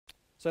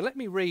So let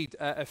me read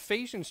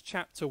Ephesians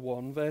chapter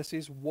 1,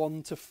 verses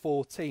 1 to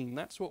 14.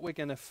 That's what we're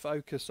going to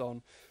focus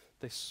on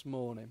this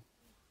morning.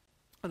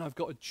 And I've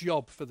got a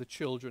job for the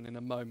children in a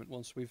moment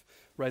once we've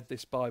read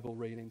this Bible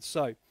reading.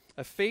 So,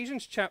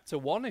 Ephesians chapter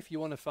 1, if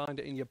you want to find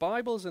it in your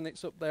Bibles, and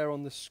it's up there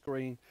on the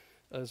screen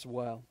as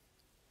well.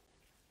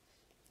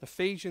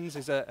 Ephesians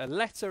is a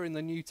letter in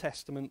the New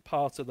Testament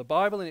part of the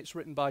Bible, and it's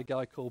written by a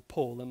guy called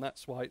Paul, and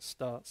that's why it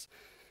starts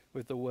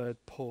with the word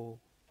Paul.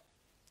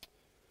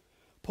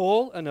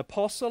 Paul, an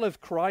apostle of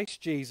Christ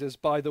Jesus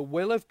by the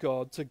will of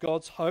God, to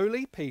God's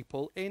holy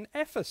people in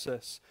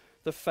Ephesus,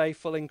 the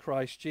faithful in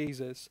Christ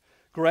Jesus.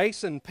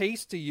 Grace and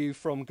peace to you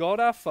from God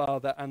our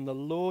Father and the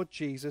Lord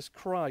Jesus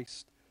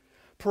Christ.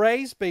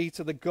 Praise be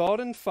to the God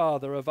and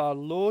Father of our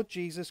Lord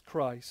Jesus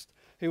Christ,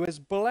 who has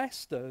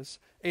blessed us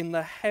in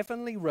the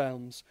heavenly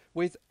realms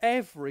with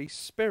every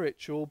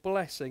spiritual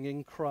blessing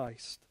in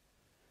Christ.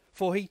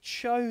 For he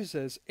chose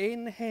us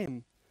in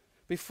him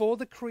before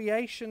the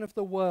creation of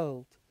the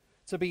world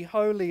to be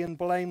holy and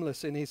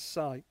blameless in his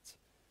sight.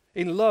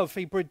 In love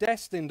he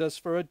predestined us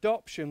for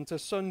adoption to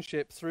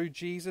sonship through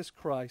Jesus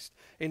Christ,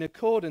 in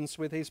accordance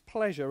with his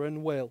pleasure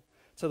and will,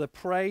 to the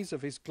praise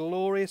of his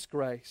glorious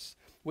grace,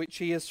 which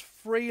he has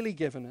freely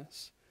given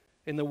us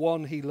in the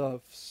one he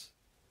loves.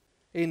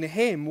 In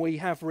him we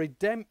have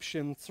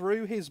redemption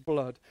through his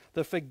blood,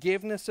 the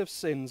forgiveness of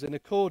sins in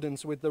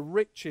accordance with the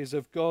riches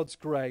of God's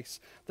grace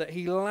that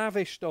he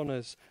lavished on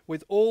us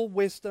with all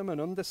wisdom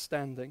and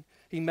understanding.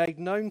 He made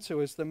known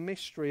to us the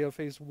mystery of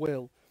his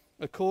will,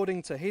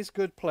 according to his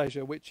good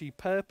pleasure, which he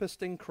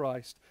purposed in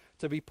Christ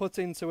to be put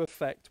into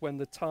effect when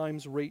the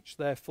times reach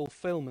their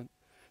fulfillment,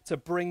 to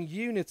bring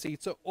unity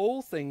to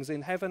all things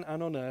in heaven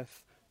and on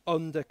earth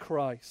under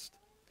Christ.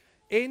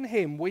 In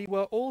him we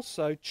were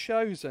also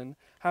chosen,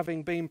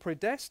 having been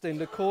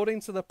predestined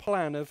according to the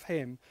plan of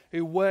him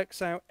who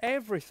works out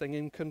everything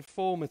in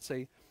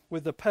conformity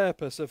with the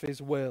purpose of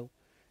his will,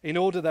 in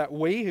order that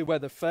we, who were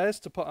the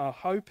first to put our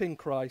hope in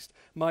Christ,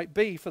 might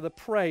be for the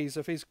praise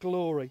of his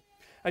glory.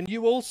 And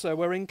you also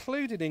were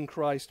included in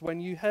Christ when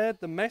you heard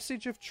the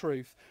message of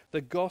truth, the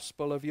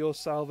gospel of your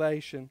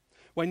salvation.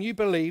 When you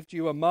believed,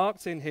 you were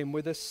marked in him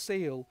with a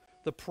seal,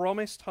 the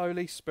promised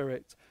Holy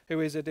Spirit,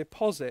 who is a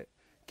deposit,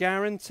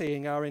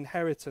 guaranteeing our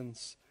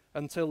inheritance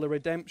until the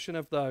redemption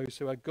of those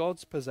who are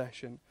God's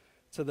possession,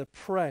 to the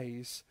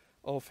praise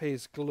of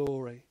his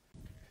glory.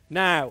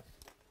 Now,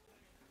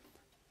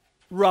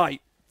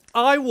 right,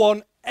 I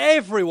want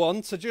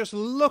everyone to just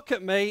look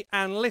at me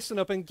and listen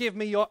up and give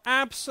me your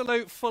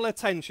absolute full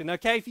attention,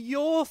 okay? If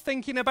you're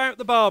thinking about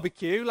the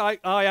barbecue, like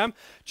I am,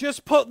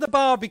 just put the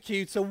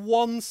barbecue to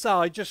one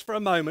side just for a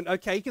moment,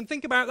 okay? You can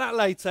think about that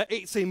later.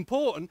 It's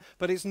important,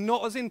 but it's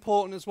not as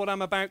important as what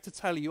I'm about to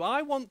tell you.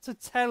 I want to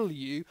tell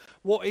you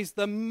what is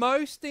the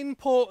most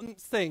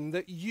important thing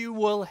that you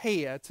will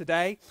hear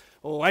today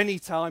or any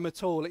time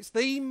at all. It's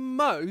the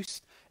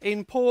most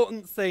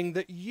important thing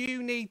that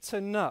you need to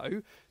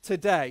know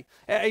today.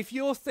 If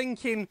you're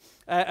thinking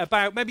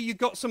about, maybe you've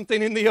got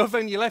something in the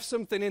oven, you left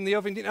something in the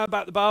oven, didn't know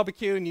about the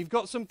barbecue, and you've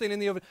got something in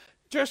the oven,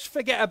 just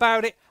forget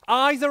about it.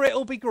 Either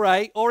it'll be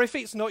great, or if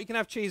it's not, you can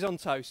have cheese on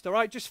toast, all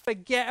right? Just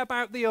forget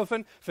about the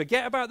oven,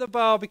 forget about the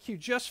barbecue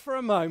just for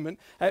a moment.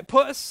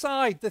 Put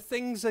aside the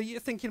things that you're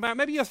thinking about.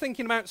 Maybe you're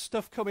thinking about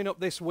stuff coming up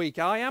this week.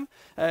 I am.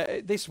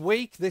 This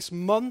week, this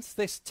month,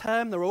 this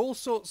term, there are all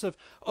sorts of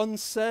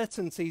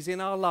uncertainties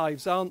in our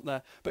lives, aren't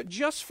there? But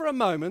just for a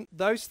moment,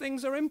 those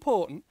things are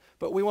important,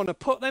 but we want to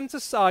put them to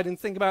side and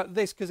think about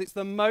this because it's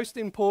the most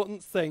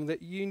important thing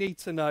that you need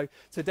to know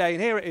today.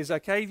 And here it is,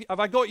 okay? Have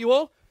I got you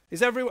all?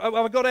 Have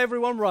I got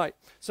everyone right?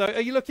 So are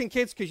you looking,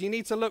 kids? Because you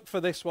need to look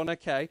for this one,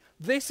 okay?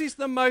 This is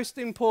the most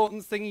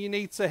important thing you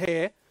need to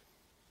hear.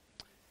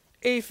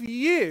 If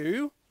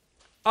you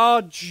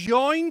are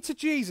joined to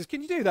Jesus,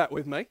 can you do that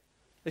with me?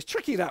 It's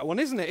tricky, that one,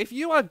 isn't it? If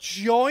you are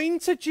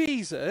joined to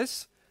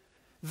Jesus,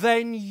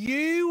 then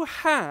you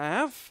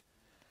have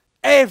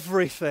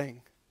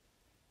everything.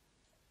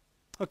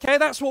 Okay,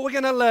 that's what we're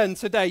going to learn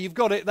today. You've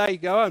got it. There you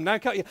go. Oh, now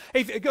can't you?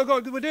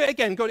 We'll do it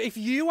again. Go on. If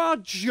you are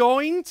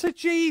joined to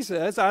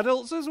Jesus,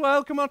 adults as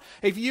well, come on.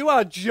 If you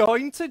are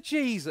joined to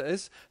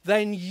Jesus,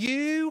 then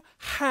you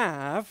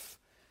have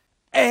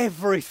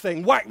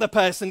everything. Whack the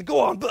person. Go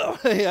on.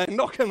 Yeah,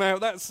 knock them out.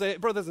 That's it.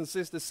 Brothers and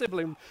sisters,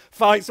 sibling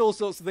fights, all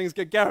sorts of things.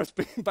 Get Gareth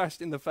being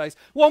bashed in the face.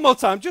 One more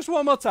time. Just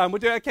one more time. We'll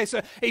do it. Okay, so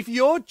if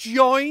you're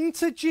joined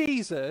to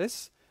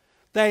Jesus,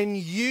 then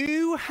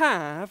you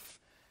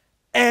have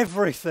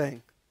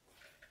everything.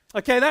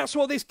 Okay, that's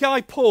what this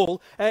guy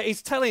Paul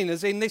is telling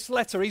us in this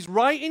letter. He's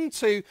writing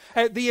to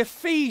the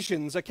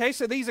Ephesians, okay?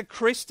 So these are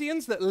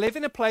Christians that live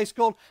in a place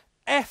called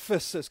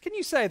Ephesus. Can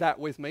you say that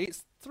with me?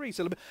 It's 3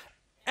 syllables.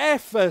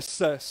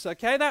 Ephesus,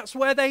 okay? That's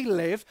where they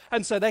live,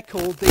 and so they're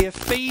called the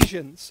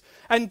Ephesians.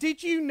 And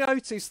did you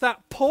notice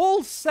that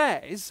Paul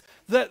says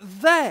that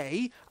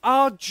they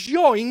are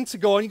joined,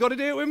 go on, you've got to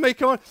do it with me,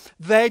 come on.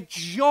 They're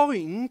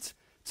joined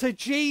to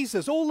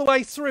Jesus. All the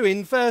way through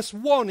in verse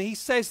 1, he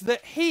says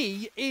that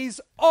he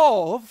is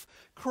of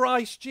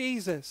Christ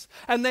Jesus.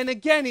 And then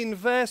again in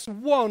verse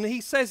 1, he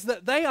says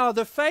that they are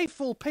the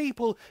faithful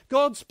people,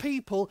 God's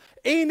people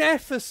in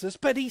Ephesus.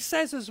 But he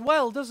says as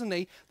well, doesn't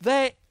he,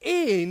 they're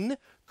in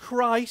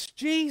Christ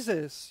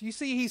Jesus. You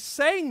see, he's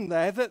saying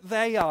there that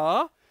they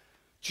are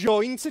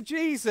joined to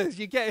Jesus.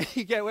 You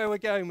get where we're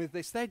going with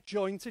this. They're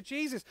joined to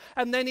Jesus.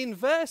 And then in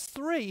verse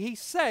 3, he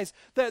says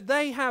that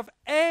they have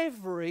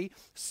every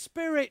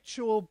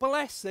spiritual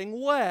blessing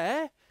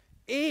where?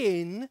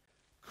 In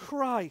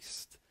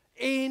Christ.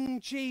 In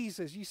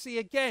Jesus. You see,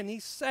 again,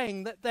 he's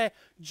saying that they're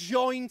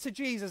joined to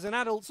Jesus. And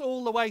adults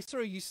all the way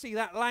through, you see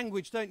that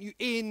language, don't you?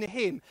 In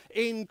him,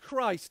 in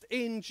Christ,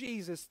 in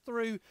Jesus,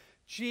 through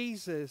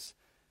Jesus.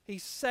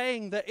 He's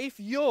saying that if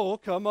you're,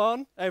 come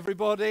on,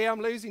 everybody,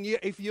 I'm losing you,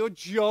 if you're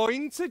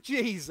joined to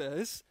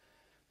Jesus,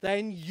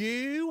 then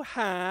you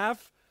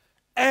have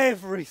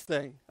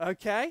everything,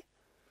 okay?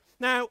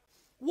 Now,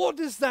 what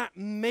does that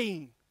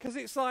mean? Because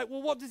it's like,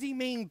 well, what does he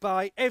mean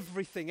by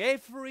everything?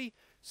 Every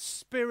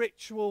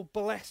spiritual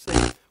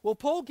blessing. Well,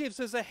 Paul gives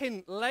us a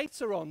hint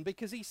later on,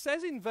 because he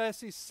says in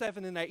verses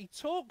 7 and 8, he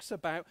talks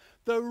about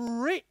the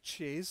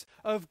riches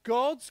of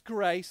God's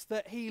grace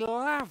that he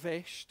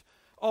lavished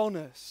on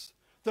us.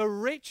 The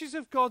riches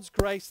of God's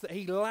grace that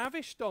he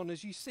lavished on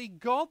us. You see,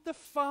 God the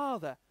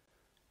Father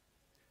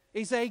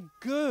is a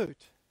good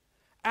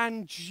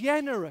and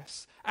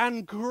generous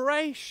and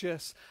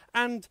gracious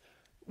and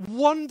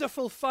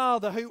wonderful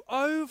Father who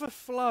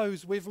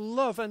overflows with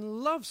love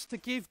and loves to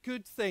give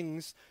good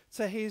things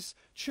to his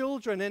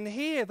children. And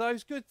here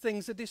those good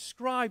things are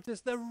described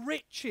as the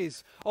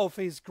riches of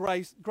his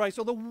grace,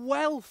 or the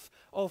wealth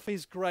of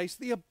his grace,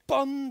 the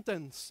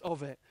abundance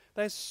of it.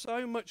 There's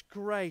so much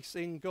grace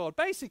in God.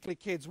 Basically,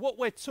 kids, what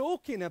we're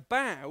talking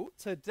about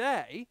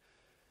today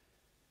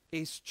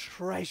is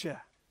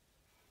treasure.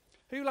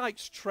 Who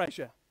likes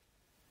treasure?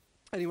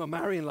 Anyone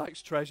marrying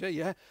likes treasure,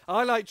 yeah.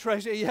 I like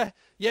treasure, yeah.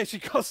 Yeah, she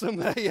got some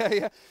there,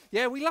 yeah.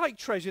 Yeah, we like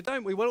treasure,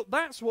 don't we? Well,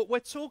 that's what we're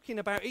talking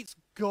about. It's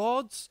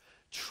God's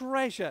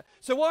treasure.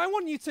 So what I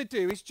want you to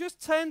do is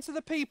just turn to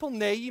the people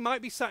near you. You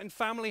might be sat in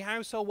family,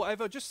 household,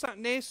 whatever, just sat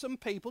near some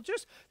people.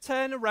 Just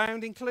turn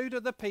around, include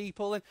other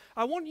people, and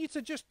I want you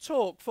to just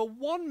talk for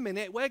 1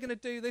 minute. We're going to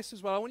do this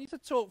as well. I want you to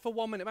talk for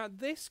 1 minute about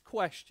this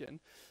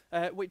question,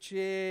 which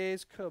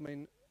is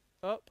coming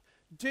up.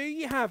 Do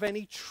you have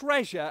any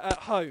treasure at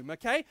home,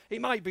 okay? It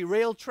might be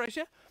real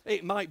treasure.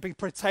 It might be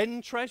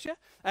pretend treasure.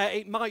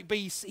 It might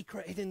be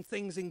secret hidden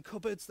things in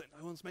cupboards that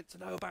no one's meant to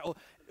know about, or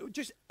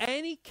just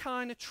any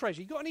kind of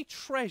treasure. You got any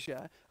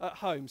treasure at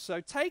home?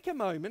 So take a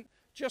moment,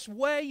 just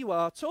where you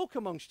are, talk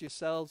amongst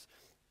yourselves.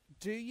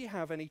 Do you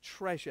have any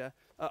treasure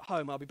at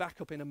home? I'll be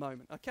back up in a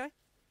moment, okay?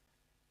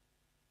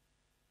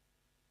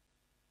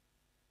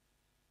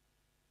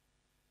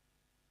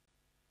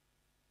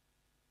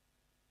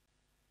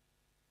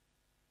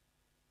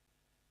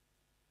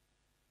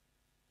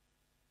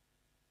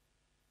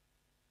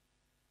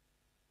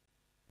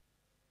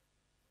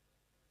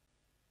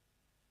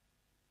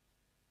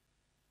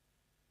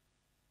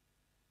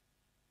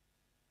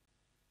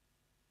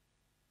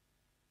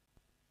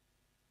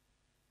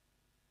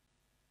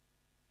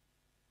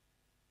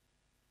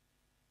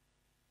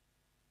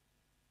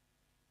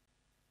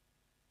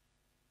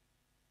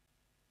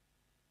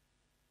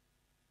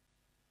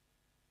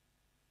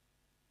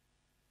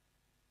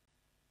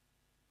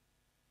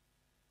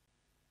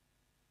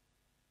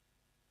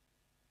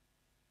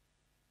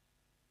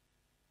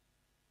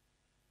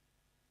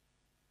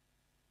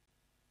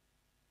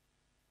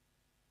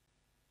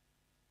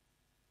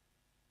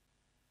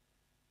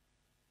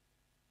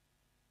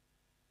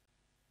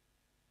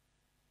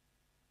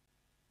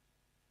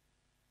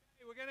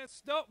 We're going to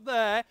stop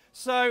there.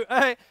 So,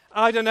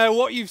 I don't know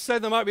what you've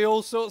said. There might be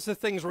all sorts of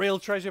things. Real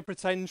treasure,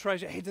 pretend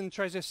treasure, hidden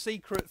treasure,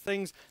 secret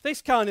things.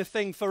 This kind of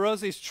thing for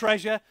us is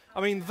treasure.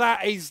 I mean,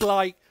 that is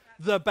like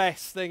the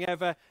best thing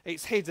ever.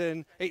 It's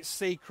hidden. It's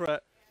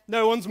secret.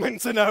 No one's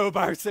meant to know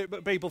about it,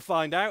 but people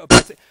find out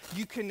about it.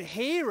 You can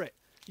hear it.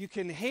 You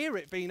can hear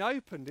it being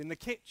opened in the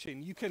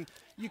kitchen. You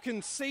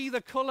can see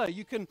the colour.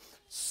 You can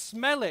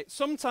smell it.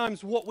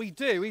 Sometimes what we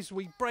do is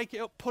we break it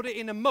up, put it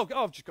in a mug.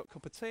 Oh, I've just got a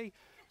cup of tea.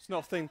 It's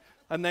nothing.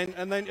 And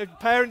then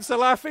parents are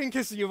laughing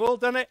because you've all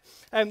done it.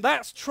 And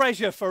that's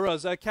treasure for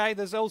us, okay?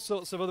 There's all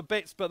sorts of other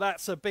bits, but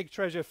that's a big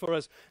treasure for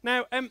us.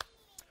 Now,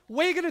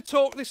 we're going to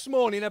talk this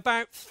morning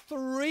about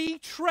 3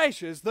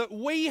 treasures that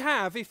we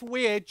have if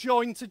we're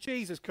joined to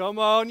Jesus. Come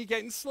on, you're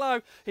getting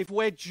slow. If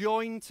we're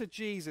joined to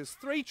Jesus.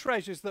 3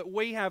 treasures that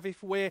we have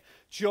if we're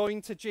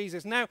joined to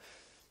Jesus. Now,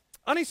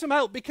 I need some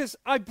help because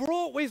I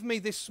brought with me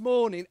this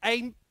morning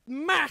a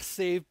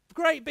massive,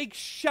 great big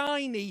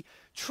shiny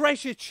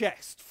treasure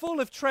chest full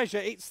of treasure.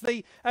 It's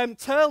the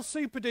Turl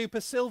Super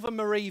Duper Silver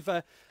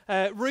Mariva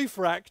roof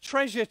rack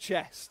treasure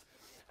chest.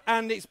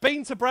 And it's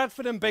been to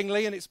Bradford and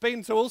Bingley, and it's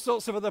been to all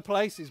sorts of other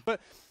places. But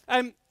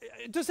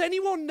does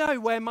anyone know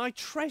where my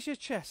treasure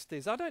chest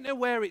is? I don't know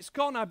where it's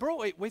gone. I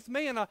brought it with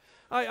me, and oh,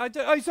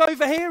 it's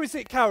over here, is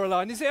it,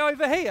 Caroline? Is it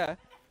over here?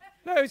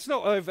 No, it's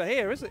not over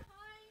here, is it?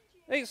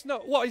 It's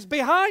not. What, it's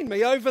behind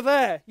me, over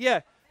there?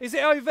 Yeah. Is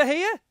it over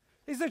here?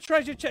 Is the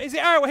treasure chest? Is it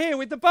out here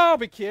with the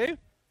barbecue?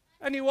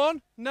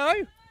 Anyone? No?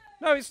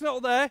 No, it's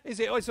not there. Is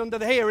it? Oh, it's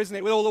under here, isn't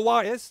it, with all the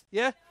wires?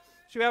 Yeah?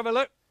 Should we have a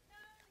look?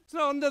 It's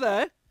not under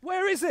there.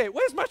 Where is it?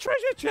 Where's my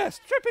treasure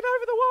chest? Tripping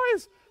over the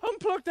wires.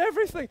 Unplugged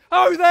everything.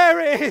 Oh, there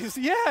it is.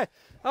 Yeah.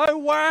 Oh,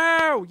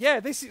 wow. Yeah,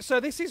 this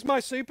is my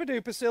super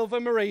duper silver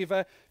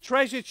Mariva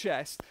treasure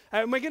chest.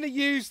 And we're going to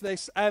use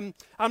this. I'm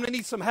going to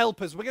need some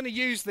helpers. We're going to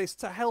use this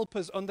to help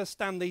us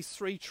understand these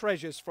three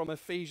treasures from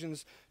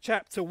Ephesians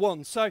chapter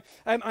 1. So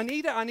I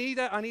need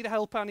a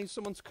helper. I need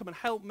someone to come and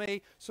help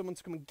me, someone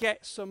to come and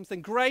get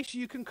something. Grace,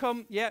 you can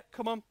come. Yeah,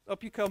 come on.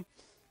 Up you come.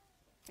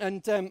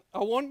 And I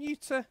want you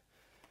to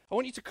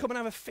come and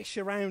have a fish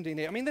around in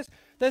here. I mean,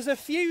 there's a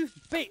few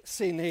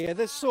bits in here.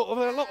 There's sort of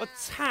a lot of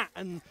tat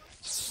and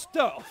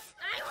stuff,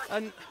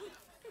 and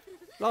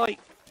like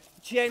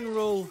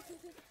general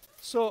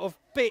sort of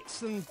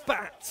bits and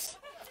bats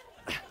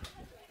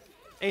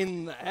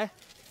in there.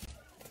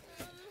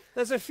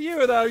 There's a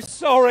few of those.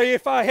 Sorry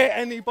if I hit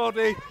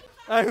anybody.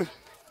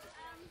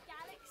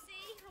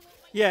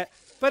 Yeah,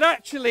 but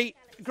actually,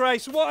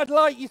 Grace, what I'd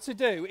like you to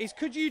do is,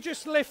 could you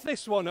just lift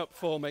this one up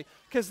for me?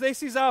 Because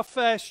this is our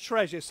first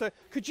treasure. So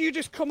could you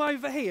just come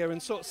over here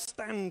and sort of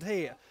stand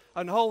here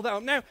and hold that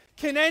up? Now,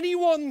 can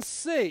anyone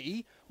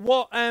see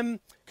what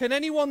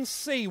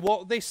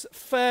this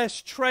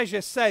first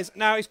treasure says?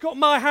 Now, it's got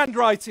my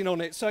handwriting on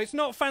it, so it's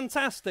not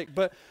fantastic,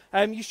 but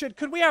you should.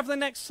 Could we have the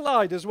next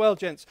slide as well,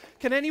 gents?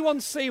 Can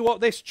anyone see what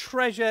this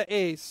treasure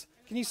is?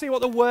 Can you see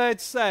what the word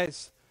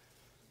says?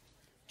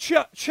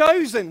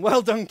 Chosen.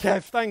 Well done,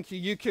 Kev. Thank you.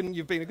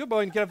 You've been a good boy,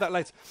 and you can have that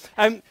later.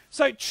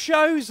 So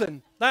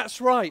chosen. That's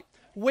right.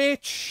 We're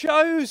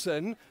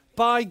chosen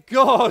by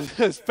God.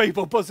 There's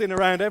people buzzing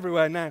around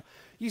everywhere now.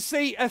 You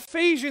see,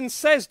 Ephesians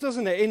says,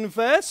 doesn't it, in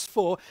verse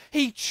 4,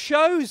 he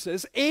chose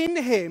us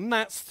in him,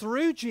 that's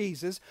through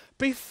Jesus,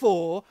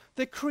 before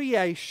the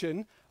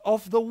creation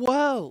of the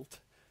world.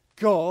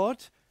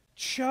 God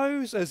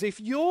chose us.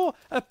 If you're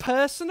a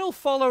personal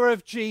follower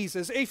of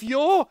Jesus, if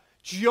you're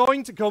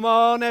joined, come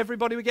on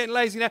everybody, we're getting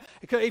lazy now.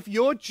 If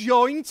you're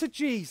joined to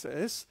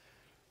Jesus,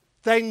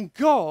 then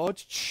God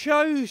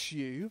chose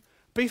you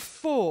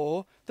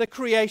before the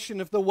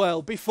creation of the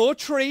world. Before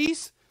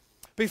trees,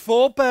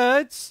 before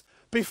birds,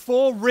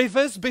 before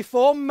rivers,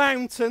 before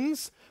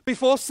mountains,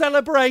 before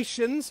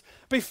celebrations,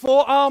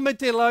 before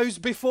armadillos,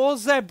 before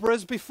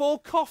zebras, before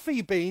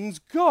coffee beans,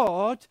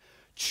 God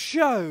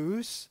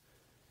chose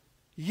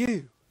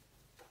you.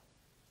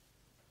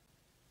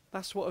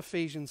 That's what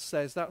Ephesians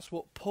says. That's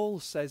what Paul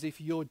says. If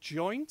you're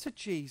joined to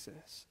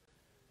Jesus,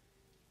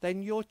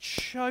 then you're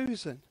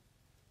chosen.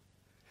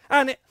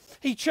 And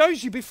he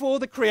chose you before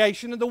the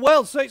creation of the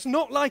world. So it's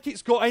not like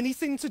it's got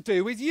anything to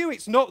do with you.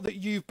 It's not that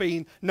you've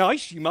been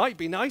nice. You might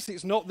be nice.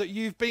 It's not that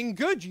you've been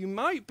good. You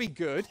might be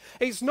good.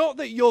 It's not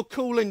that you're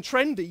cool and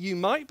trendy. You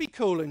might be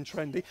cool and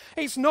trendy.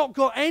 It's not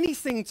got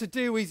anything to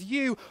do with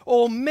you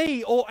or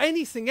me or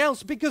anything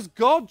else, because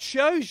God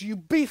chose you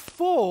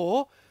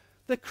before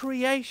the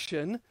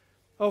creation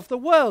of the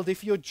world.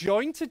 If you're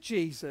joined to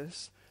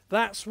Jesus,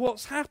 that's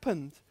what's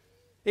happened.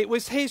 It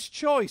was his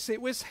choice.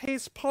 It was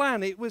his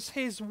plan. It was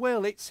his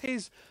will. It's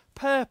his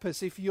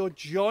purpose. If you're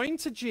joined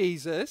to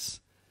Jesus,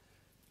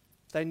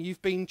 then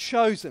you've been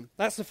chosen.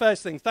 That's the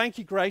first thing. Thank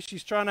you, Grace.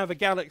 She's trying to have a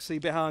galaxy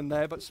behind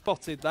there, but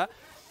spotted that.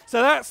 So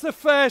that's the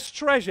first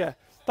treasure.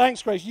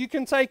 Thanks, Grace. You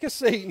can take a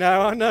seat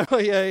now. I know.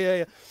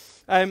 Yeah.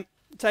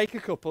 Take a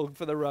couple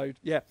for the road.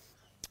 Yeah.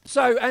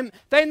 So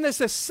then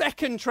there's a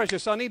second treasure.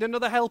 So I need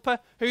another helper.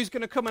 Who's going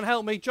to come and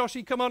help me?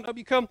 Joshy, come on, up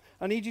you come.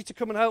 I need you to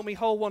come and help me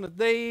hold one of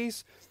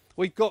these.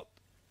 We've got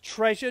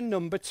treasure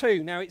number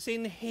 2. Now it's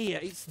in here.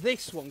 It's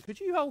this one. Could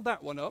you hold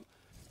that one up?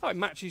 Oh, it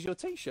matches your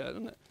t-shirt,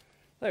 doesn't it?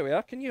 There we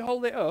are. Can you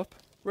hold it up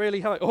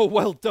really high? Oh,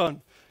 well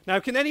done. Now,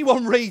 can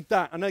anyone read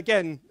that? And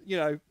again,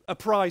 a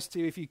prize to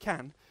you if you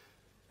can.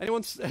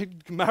 Anyone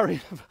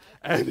married?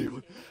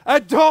 Anyone?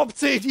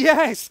 Adopted,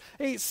 yes.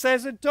 It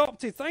says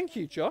adopted. Thank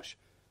you, Josh.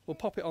 We'll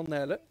pop it on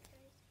there, look.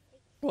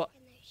 What?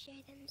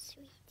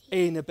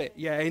 In a bit,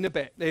 yeah, in a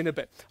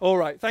bit. All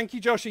right, thank you,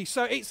 Joshy.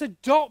 So it's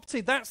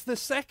adopted. That's the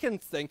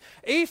second thing.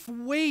 If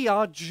we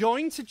are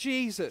joined to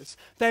Jesus,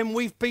 then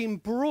we've been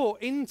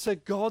brought into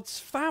God's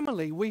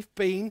family. We've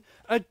been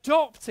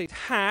adopted.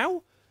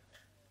 How?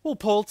 Well,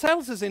 Paul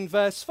tells us in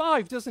verse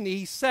 5, doesn't he?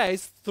 He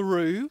says,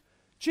 through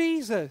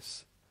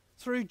Jesus.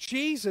 Through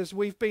Jesus,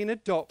 we've been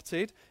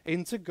adopted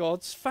into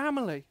God's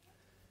family.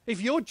 If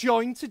you're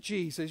joined to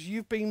Jesus,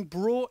 you've been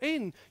brought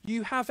in.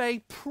 You have a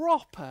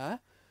proper,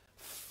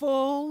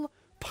 full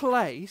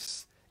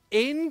place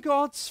in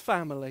God's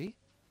family,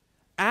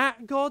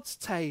 at God's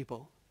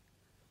table.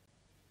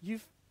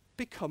 You've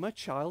become a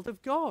child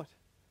of God.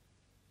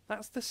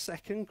 That's the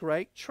second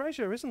great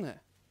treasure, isn't it?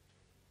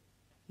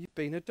 You've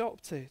been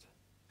adopted.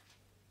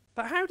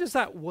 But how does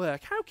that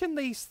work? How can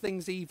these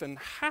things even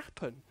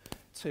happen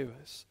to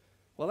us?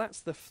 Well,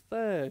 that's the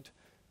third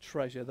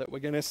treasure that we're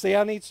going to see.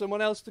 I need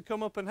someone else to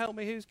come up and help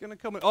me. Who's going to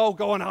come? Oh,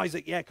 go on,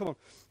 Isaac. Yeah, come on.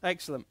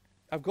 Excellent.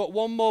 I've got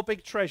one more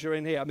big treasure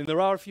in here. I mean,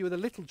 there are a few of the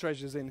little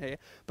treasures in here,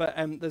 but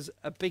there's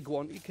a big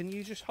one. Can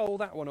you just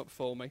hold that one up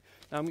for me?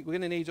 We're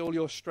going to need all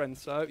your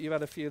strength, so I hope you've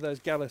had a few of those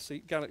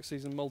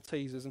galaxies and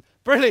Maltesers. And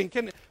brilliant!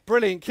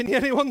 Can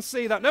anyone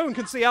see that? No one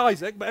can see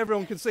Isaac, but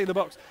everyone can see the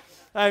box.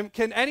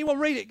 Can anyone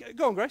read it?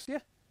 Go on, Grace. Yeah.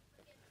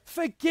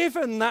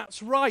 Forgiven,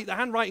 that's right. The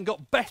handwriting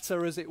got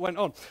better as it went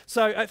on.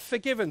 So,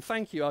 forgiven.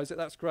 Thank you, Isaac.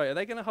 That's great. Are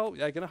they going to hold?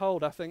 They're going to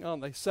hold, I think,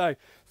 aren't they? So,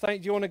 do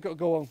you want to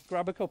go on?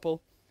 Grab a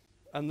couple,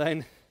 and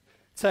then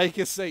take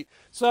a seat.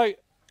 So,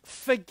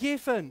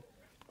 forgiven.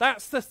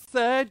 That's the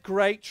third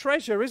great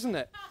treasure, isn't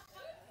it?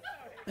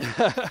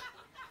 Don't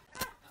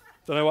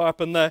know what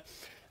happened there.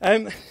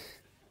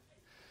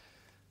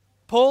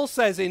 Paul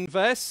says in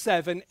verse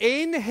 7,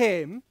 in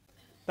him,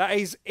 that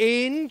is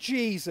in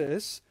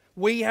Jesus,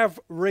 we have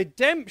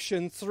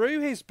redemption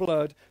through his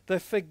blood, the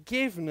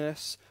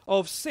forgiveness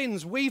of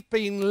sins. We've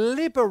been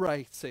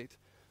liberated.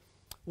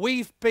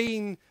 We've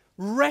been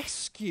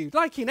rescued.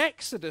 Like in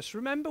Exodus,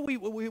 remember,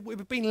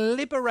 we've been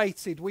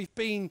liberated. We've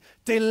been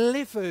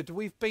delivered.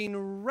 We've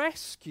been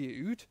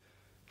rescued.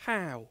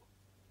 How?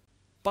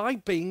 By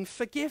being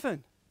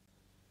forgiven.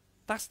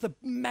 That's the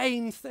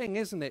main thing,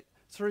 isn't it?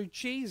 Through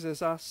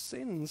Jesus, our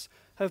sins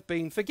have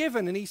been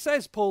forgiven. And he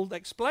says, Paul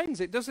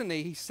explains it, doesn't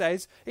he? He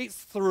says it's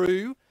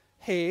through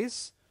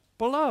his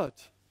blood.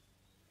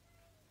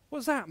 What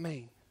does that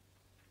mean?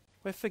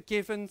 We're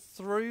forgiven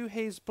through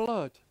his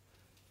blood.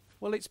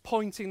 Well, it's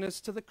pointing us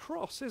to the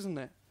cross, isn't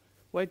it?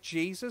 Where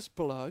Jesus'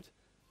 blood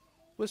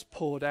was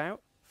poured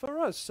out for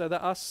us so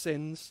that our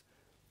sins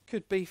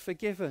could be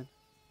forgiven.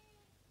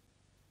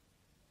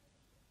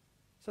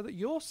 So that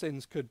your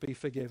sins could be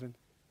forgiven.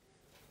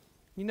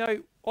 You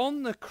know,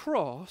 on the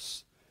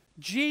cross,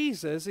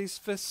 Jesus is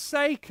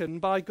forsaken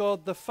by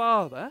God the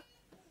Father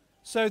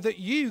so that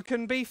you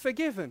can be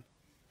forgiven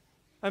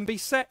and be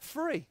set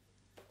free.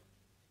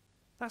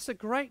 That's a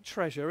great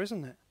treasure,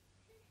 isn't it?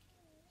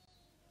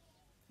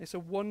 It's a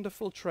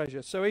wonderful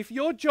treasure. So if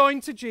you're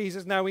joined to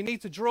Jesus, now we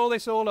need to draw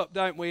this all up,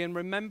 don't we, and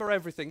remember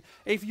everything.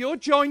 If you're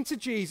joined to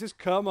Jesus,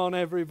 come on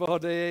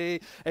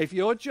everybody. If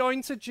you're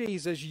joined to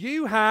Jesus,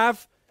 you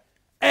have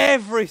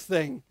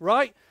everything,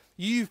 right?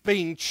 You've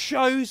been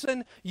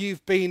chosen,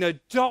 you've been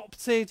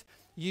adopted,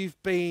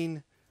 you've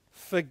been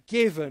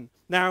forgiven.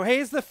 Now,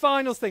 here's the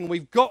final thing.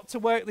 We've got to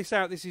work this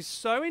out. This is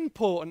so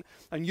important,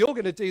 and you're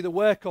going to do the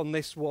work on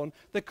this one.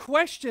 The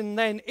question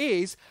then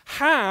is,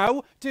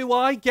 how do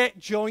I get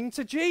joined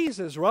to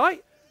Jesus,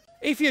 right?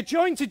 If you're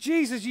joined to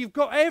Jesus, you've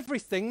got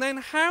everything, then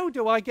how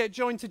do I get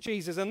joined to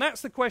Jesus? And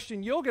that's the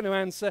question you're going to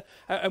answer,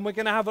 and we're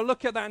going to have a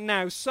look at that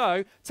now.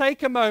 So,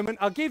 take a moment.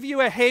 I'll give you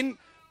a hint.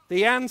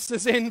 The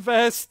answer's in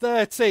verse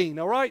 13,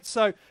 all right?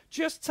 So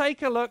just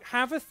take a look,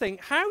 have a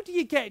think. How do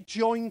you get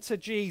joined to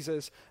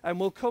Jesus? And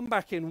we'll come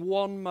back in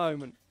one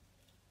moment.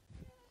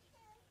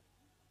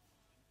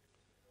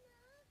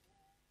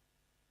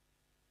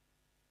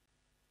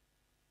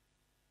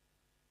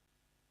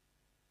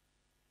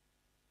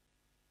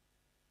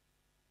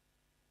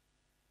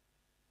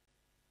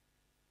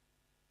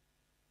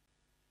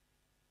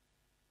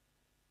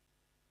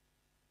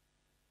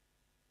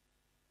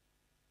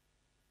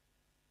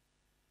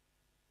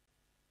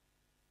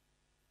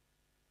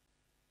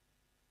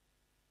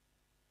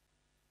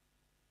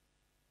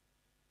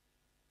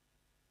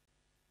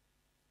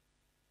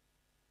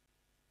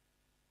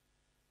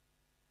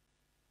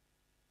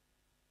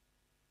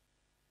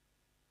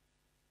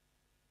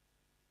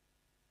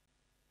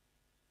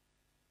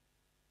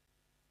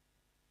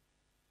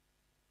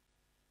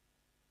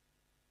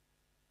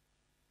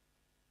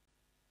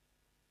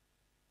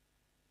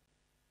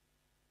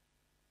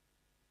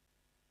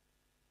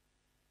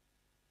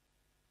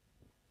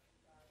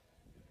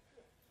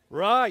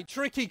 Right,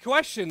 tricky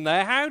question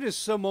there. How does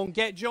someone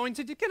get joined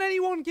to... Can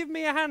anyone give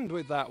me a hand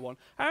with that one?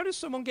 How does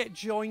someone get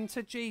joined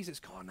to Jesus?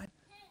 Come on, then.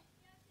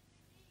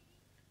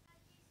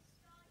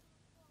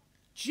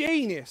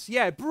 Genius.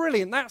 Yeah,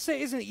 brilliant. That's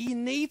it, isn't it? You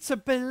need to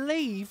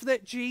believe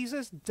that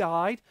Jesus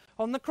died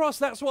on the cross.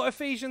 That's what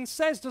Ephesians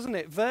says, doesn't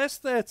it? Verse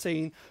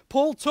 13,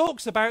 Paul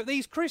talks about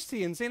these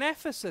Christians in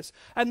Ephesus,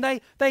 and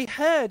they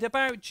heard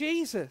about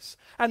Jesus,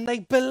 and they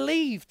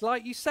believed,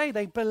 like you say,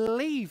 they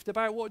believed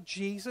about what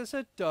Jesus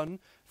had done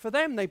for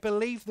them. They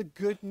believed the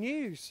good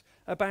news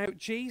about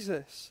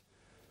Jesus,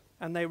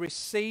 and they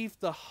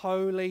received the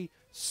Holy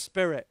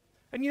Spirit.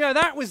 And you know,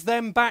 that was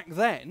them back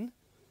then.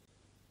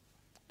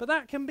 But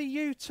that can be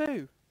you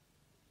too.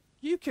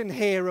 You can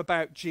hear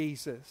about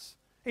Jesus.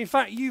 In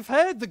fact, you've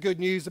heard the good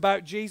news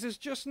about Jesus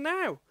just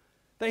now.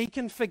 That he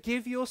can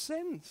forgive your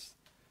sins.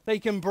 That he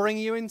can bring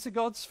you into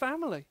God's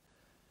family.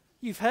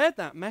 You've heard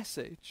that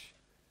message.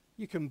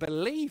 You can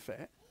believe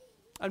it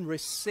and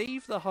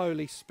receive the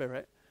Holy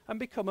Spirit and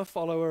become a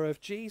follower of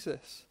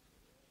Jesus.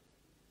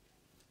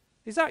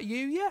 Is that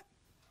you yet?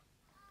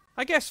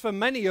 I guess for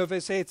many of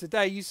us here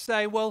today, you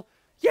say, well,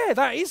 yeah,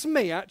 that is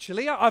me,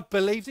 actually. I've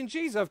believed in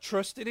Jesus. I've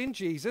trusted in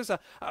Jesus.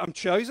 I'm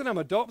chosen. I'm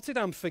adopted.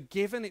 I'm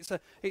forgiven.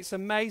 It's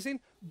amazing.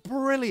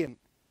 Brilliant.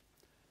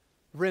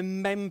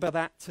 Remember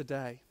that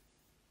today.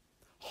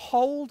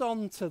 Hold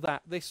on to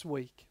that this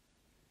week.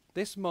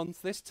 this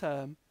month, this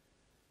term,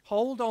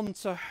 hold on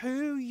to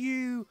who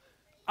you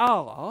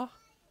are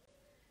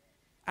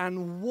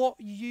and what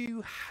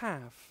you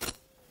have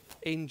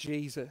in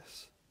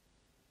Jesus.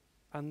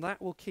 And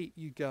that will keep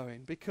you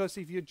going. Because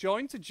if you're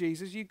joined to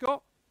Jesus, you've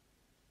got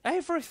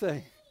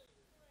everything.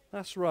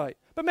 That's right.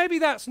 But maybe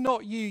that's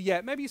not you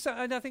yet. Maybe you say,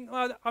 and I think,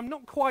 oh, I'm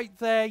not quite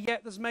there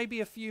yet. There's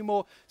maybe a few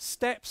more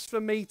steps for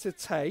me to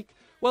take.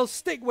 Well,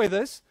 stick with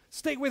us.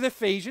 Stick with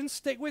Ephesians.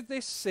 Stick with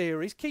this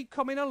series. Keep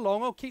coming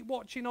along or keep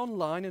watching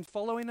online and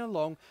following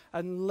along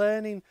and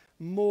learning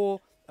more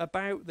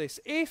about this.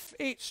 If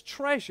it's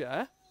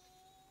treasure,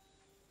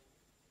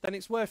 then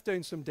it's worth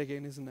doing some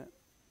digging, isn't it?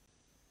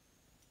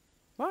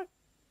 Right?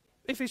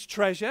 If it's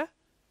treasure,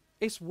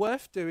 it's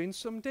worth doing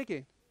some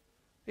digging.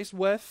 It's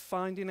worth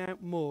finding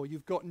out more.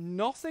 You've got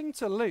nothing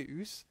to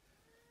lose,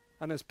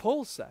 and as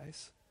Paul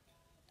says,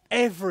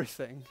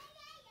 everything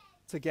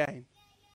to gain.